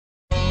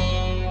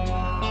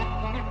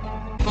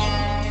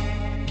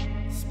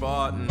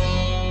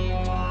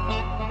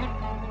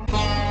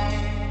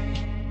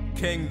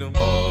Sprtankingdom.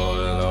 Oh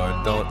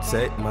Lord, don't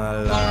take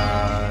my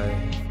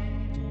life.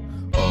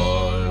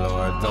 Oh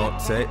Lord, don't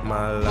take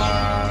my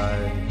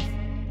life.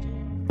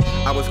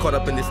 I was caught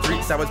up in the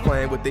streets, I was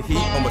playing with the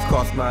heat, almost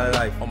cost my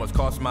life. Almost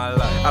cost my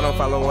life. I don't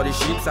follow all these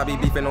sheeps, I be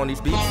beefing on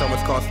these beats,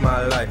 almost cost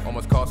my life.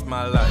 Almost cost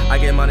my life. I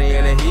get money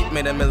in the heat,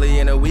 made $1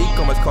 million a week,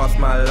 almost cost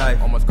my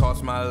life. Almost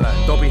cost my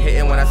life. Don't be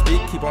hating when I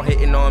speak, keep on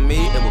hating on me,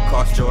 it will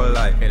cost your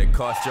life. It'll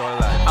cost your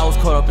life. I was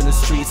caught up in the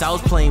streets, I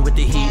was playing with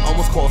the heat,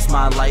 almost cost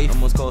my life.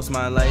 Almost cost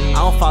my life. I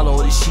don't follow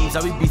all these sheeps,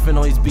 I be beefing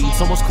on these beats,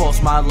 almost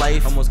cost my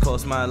life. Almost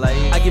cost my life.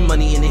 I get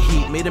money in the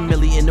heat, made $1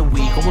 million a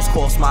week, almost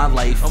cost my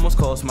life. Almost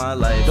cost my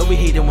life. Don't be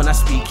hating when I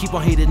speak, keep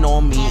on hating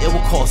on me, it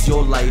will cost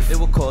your life. It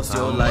will cost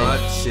your life. How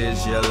much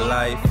is your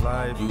life?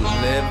 You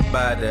live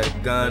by the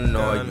gun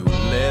or you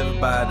live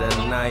by the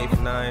knife.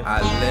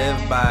 I live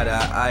by the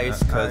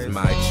ice cause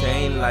my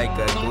chain like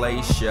a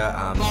glacier.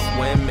 I'm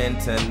swimming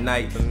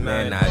tonight.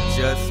 Man, I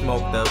just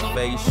smoked a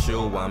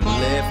facial. I'm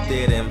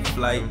lifted in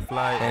flight.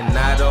 And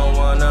I don't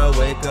wanna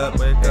wake up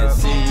and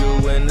see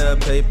you in the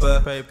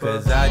paper,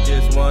 cause I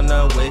just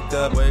wanna wake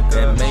up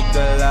and make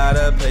a lot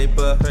of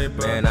paper.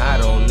 Man, I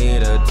don't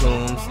need a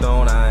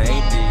tombstone, I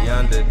ain't the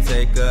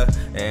Undertaker,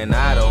 and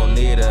I don't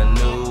need a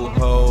new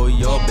hoe.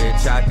 Your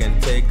bitch, I can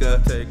take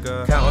her.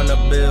 Counting the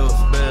bills.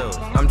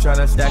 I'm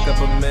tryna stack up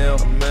a meal.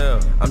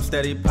 I'm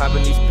steady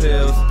popping these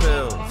pills,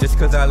 just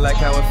cause I like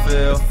how it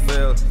feels.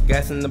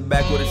 Gas in the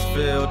back with it's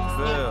filled.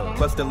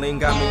 Plus the lean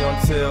got me on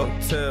tilt.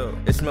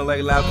 It smell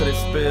like loud cause it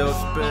spilled.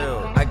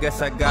 I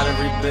guess I gotta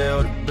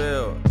rebuild.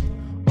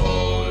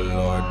 Oh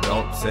Lord,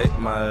 don't take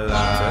my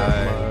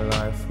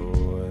life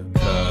away,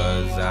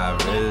 cause I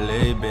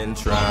really been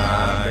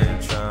trying.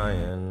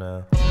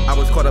 I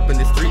was caught up in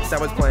the streets, I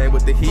was playing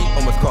with the heat,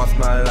 almost cost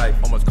my life.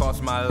 Almost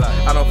cost my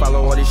life. I don't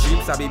follow all these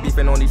sheeps, I be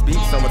beefing on these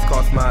beats, almost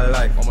cost my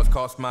life. Almost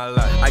cost my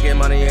life. I get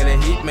money in the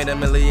heat, made $1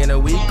 million a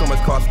week,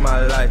 almost cost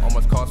my life.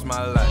 Almost cost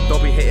my life.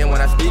 Don't be hating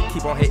when I speak,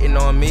 keep on hating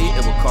on me,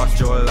 it will cost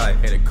your life.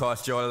 It'll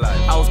cost your life.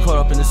 I was caught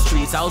up in the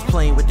streets, I was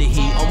playing with the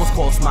heat, almost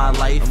cost my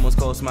life. Almost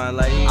cost my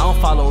life. I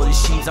don't follow all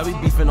these sheeps, I be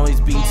beefing on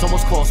these beats,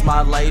 almost cost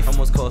my life.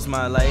 Almost cost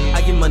my life.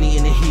 I get money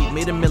in the heat,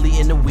 made $1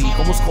 million a week,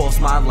 almost cost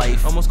my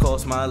life. Almost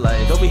cost my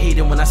life. Don't be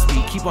hating when I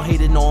speak, keep on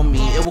hating on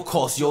me, it will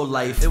cost your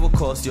life. It will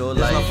cost your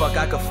life. There's no fuck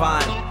I could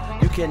find.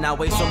 You cannot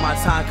waste on my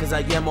time cause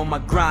I am on my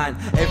grind.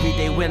 Every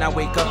day when I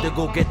wake up to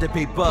go get the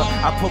paper,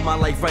 I put my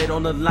life right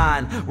on the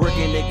line,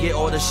 working to get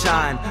all the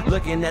shine.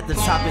 Looking at the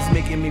top is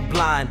making me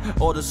blind.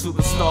 All the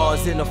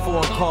superstars in the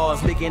foreign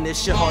cars, making this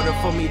shit harder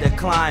for me to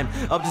climb.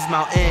 Up this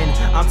mountain,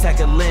 I'm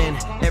tackling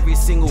every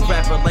single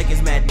rapper like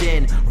it's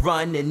Madden.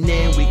 Running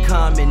in, we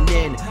coming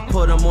in,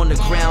 put them on the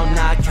ground,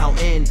 not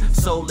counting.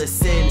 So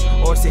listen,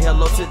 or say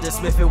hello to the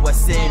Smith and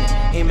Wesson.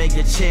 Aim at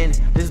your chin,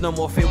 there's no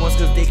more fake ones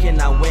cause they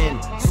cannot win.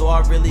 So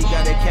I really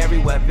gotta carry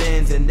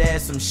weapons and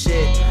that's some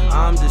shit.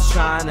 I'm just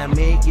trying to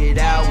make it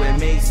out and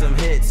make some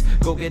hits.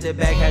 Go get the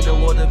bag, had to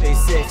order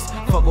basics.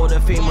 Fuck all the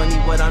fame money,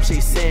 what I'm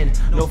chasing.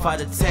 No 5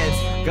 to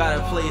 10s,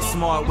 gotta play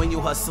smart when you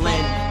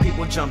hustling.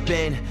 People jump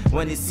in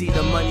when they see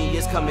the money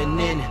is coming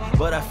in,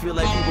 but I feel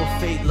like people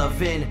fake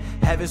loving.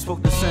 Haven't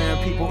spoke to certain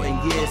people in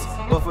years,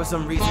 but for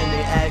some reason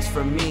they ask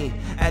for me,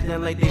 acting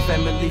like they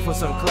family for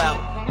some clout.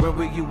 Where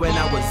were you when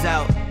I was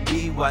out?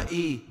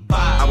 BYE.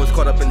 I was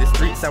caught up in the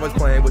streets, I was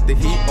playing with the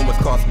heat, almost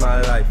cost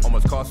my life.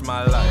 Almost cost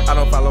my life. I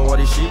don't follow all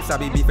these sheeps, I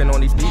be beefing on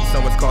these beats,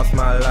 almost cost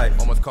my life.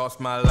 Almost cost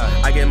my life.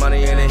 I get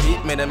money in the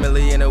heat, made $1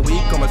 million a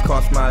week, almost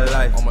cost my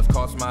life. Almost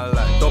cost my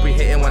life. Don't be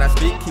hating when I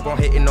speak, keep on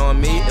hating on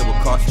me, it will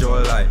cost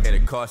your life. It'll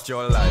cost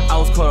your life. I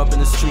was caught up in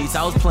the streets,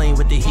 I was playing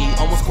with the heat,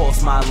 almost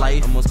cost my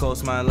life. Almost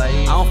cost my life.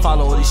 I don't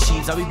follow all these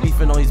sheeps, I be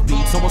beefing on these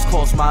beats, almost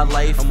cost my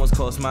life. Almost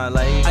cost my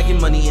life. I get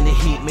money in the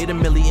heat, made $1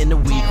 million a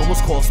week,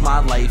 almost cost my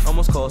life.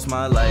 Almost cost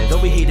my life.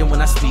 Don't be hating when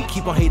I speak,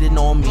 keep on hating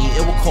on me,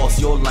 it will cost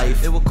your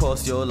life. It will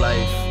cost your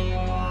life.